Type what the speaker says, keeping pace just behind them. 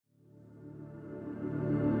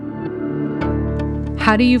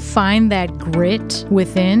How do you find that grit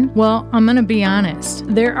within? Well, I'm going to be honest.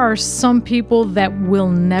 There are some people that will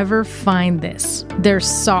never find this. They're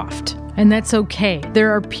soft. And that's okay.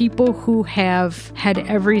 There are people who have had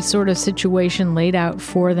every sort of situation laid out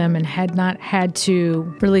for them and had not had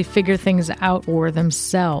to really figure things out for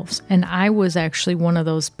themselves. And I was actually one of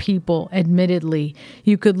those people, admittedly.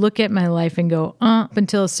 You could look at my life and go, up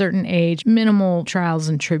until a certain age, minimal trials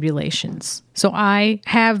and tribulations. So I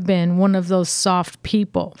have been one of those soft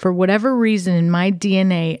people. For whatever reason in my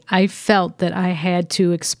DNA, I felt that I had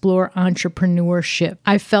to explore entrepreneurship.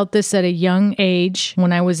 I felt this at a young age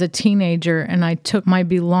when I was a teenager, and I took my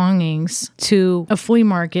belongings to a flea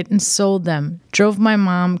market and sold them. Drove my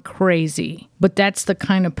mom crazy. But that's the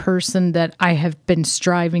kind of person that I have been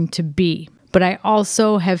striving to be. But I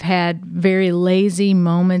also have had very lazy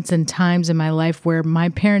moments and times in my life where my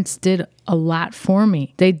parents did a lot for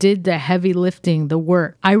me. They did the heavy lifting, the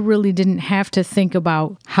work. I really didn't have to think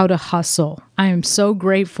about how to hustle. I am so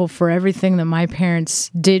grateful for everything that my parents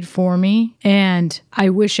did for me, and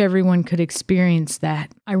I wish everyone could experience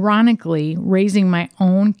that. Ironically, raising my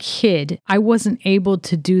own kid, I wasn't able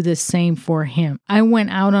to do the same for him. I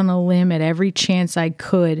went out on a limb at every chance I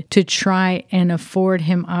could to try and afford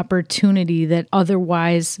him opportunity that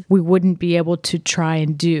otherwise we wouldn't be able to try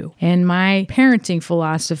and do. And my parenting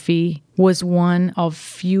philosophy was one of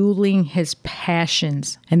fueling his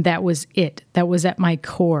passions. And that was it. That was at my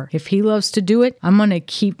core. If he loves to do it, I'm going to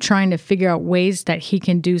keep trying to figure out ways that he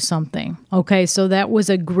can do something. Okay, so that was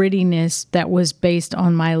a grittiness that was based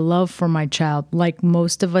on my love for my child, like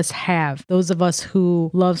most of us have. Those of us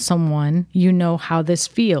who love someone, you know how this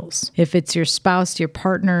feels. If it's your spouse, your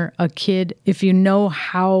partner, a kid, if you know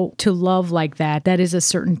how to love like that, that is a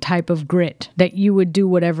certain type of grit that you would do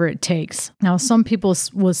whatever it takes. Now, some people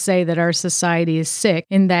will say that our society is sick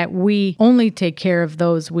in that we only take care of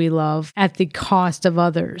those we love at the cost of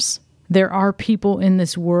others. There are people in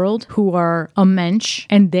this world who are a mensch,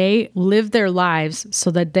 and they live their lives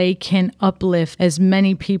so that they can uplift as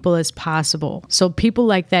many people as possible. So people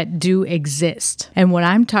like that do exist. And what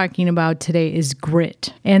I'm talking about today is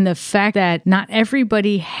grit, and the fact that not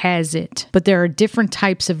everybody has it, but there are different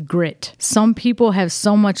types of grit. Some people have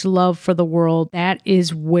so much love for the world, that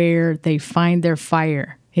is where they find their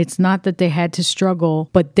fire. It's not that they had to struggle,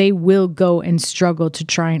 but they will go and struggle to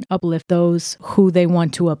try and uplift those who they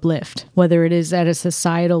want to uplift, whether it is at a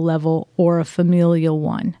societal level or a familial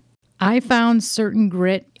one. I found certain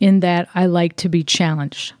grit in that I like to be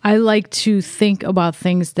challenged. I like to think about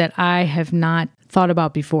things that I have not thought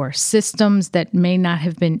about before, systems that may not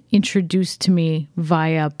have been introduced to me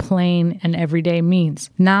via plain and everyday means,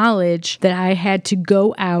 knowledge that I had to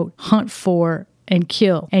go out, hunt for, and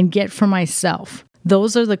kill, and get for myself.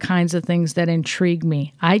 Those are the kinds of things that intrigue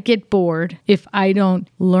me. I get bored if I don't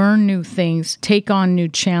learn new things, take on new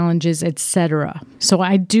challenges, etc. So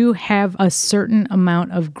I do have a certain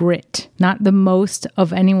amount of grit, not the most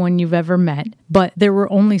of anyone you've ever met, but there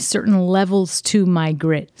were only certain levels to my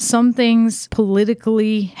grit. Some things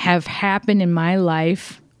politically have happened in my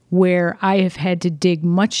life where I have had to dig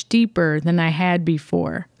much deeper than I had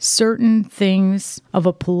before. Certain things of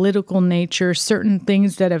a political nature, certain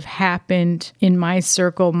things that have happened in my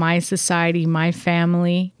circle, my society, my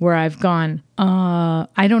family, where I've gone,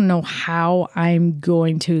 I don't know how I'm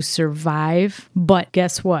going to survive, but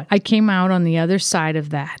guess what? I came out on the other side of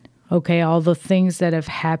that. Okay, all the things that have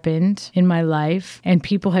happened in my life, and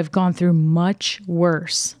people have gone through much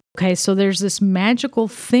worse. Okay, so there's this magical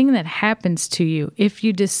thing that happens to you if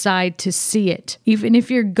you decide to see it. Even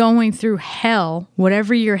if you're going through hell,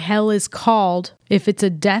 whatever your hell is called, if it's a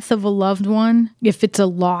death of a loved one, if it's a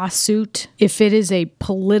lawsuit, if it is a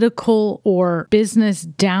political or business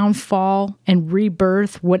downfall and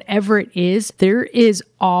rebirth, whatever it is, there is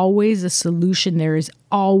always a solution. There is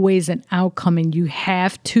always an outcome, and you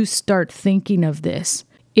have to start thinking of this.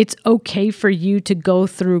 It's okay for you to go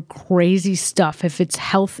through crazy stuff. If it's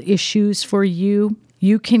health issues for you,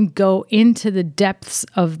 you can go into the depths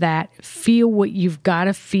of that, feel what you've got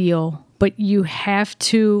to feel, but you have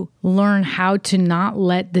to learn how to not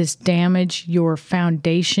let this damage your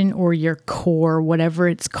foundation or your core, whatever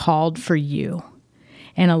it's called for you.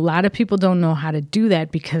 And a lot of people don't know how to do that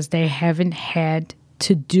because they haven't had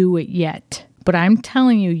to do it yet. But I'm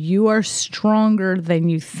telling you, you are stronger than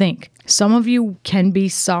you think. Some of you can be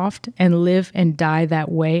soft and live and die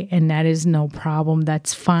that way, and that is no problem.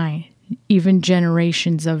 That's fine. Even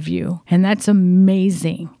generations of you. And that's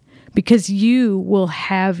amazing because you will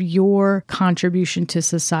have your contribution to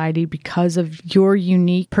society because of your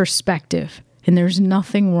unique perspective. And there's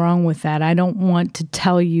nothing wrong with that. I don't want to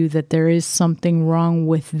tell you that there is something wrong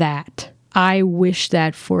with that. I wish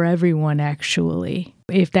that for everyone, actually.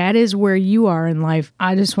 If that is where you are in life,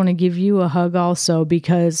 I just want to give you a hug also,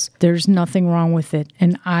 because there's nothing wrong with it.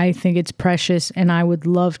 And I think it's precious, and I would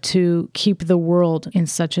love to keep the world in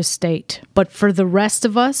such a state. But for the rest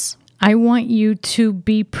of us, I want you to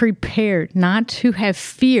be prepared, not to have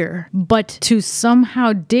fear, but to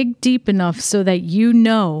somehow dig deep enough so that you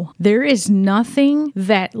know there is nothing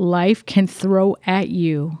that life can throw at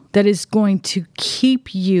you that is going to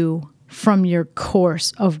keep you from your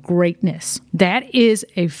course of greatness. That is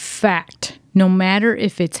a fact. No matter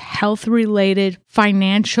if it's health related,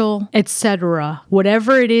 financial, etc.,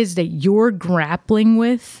 whatever it is that you're grappling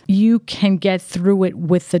with, you can get through it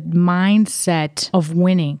with the mindset of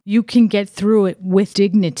winning. You can get through it with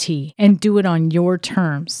dignity and do it on your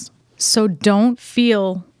terms. So don't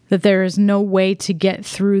feel that there is no way to get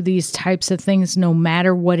through these types of things no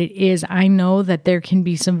matter what it is. I know that there can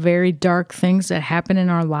be some very dark things that happen in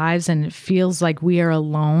our lives and it feels like we are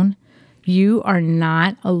alone. You are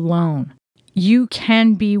not alone. You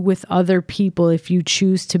can be with other people if you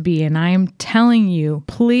choose to be. And I am telling you,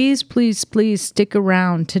 please, please, please stick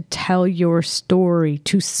around to tell your story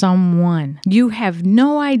to someone. You have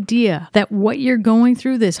no idea that what you're going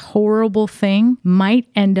through, this horrible thing, might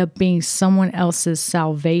end up being someone else's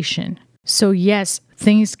salvation. So yes,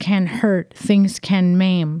 things can hurt, things can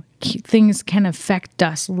maim, things can affect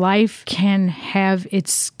us. Life can have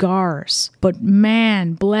its scars. But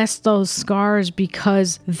man, bless those scars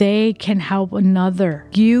because they can help another.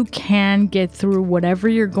 You can get through whatever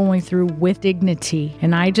you're going through with dignity.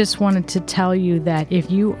 And I just wanted to tell you that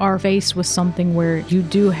if you are faced with something where you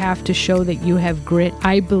do have to show that you have grit,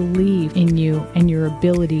 I believe in you and your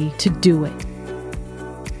ability to do it.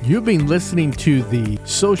 You've been listening to the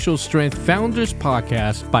Social Strength Founders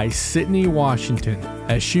Podcast by Sydney Washington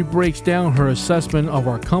as she breaks down her assessment of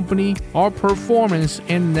our company, our performance,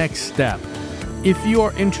 and next step. If you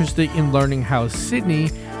are interested in learning how Sydney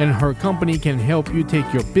and her company can help you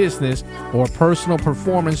take your business or personal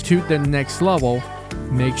performance to the next level,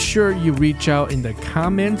 make sure you reach out in the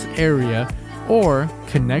comments area or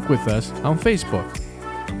connect with us on Facebook.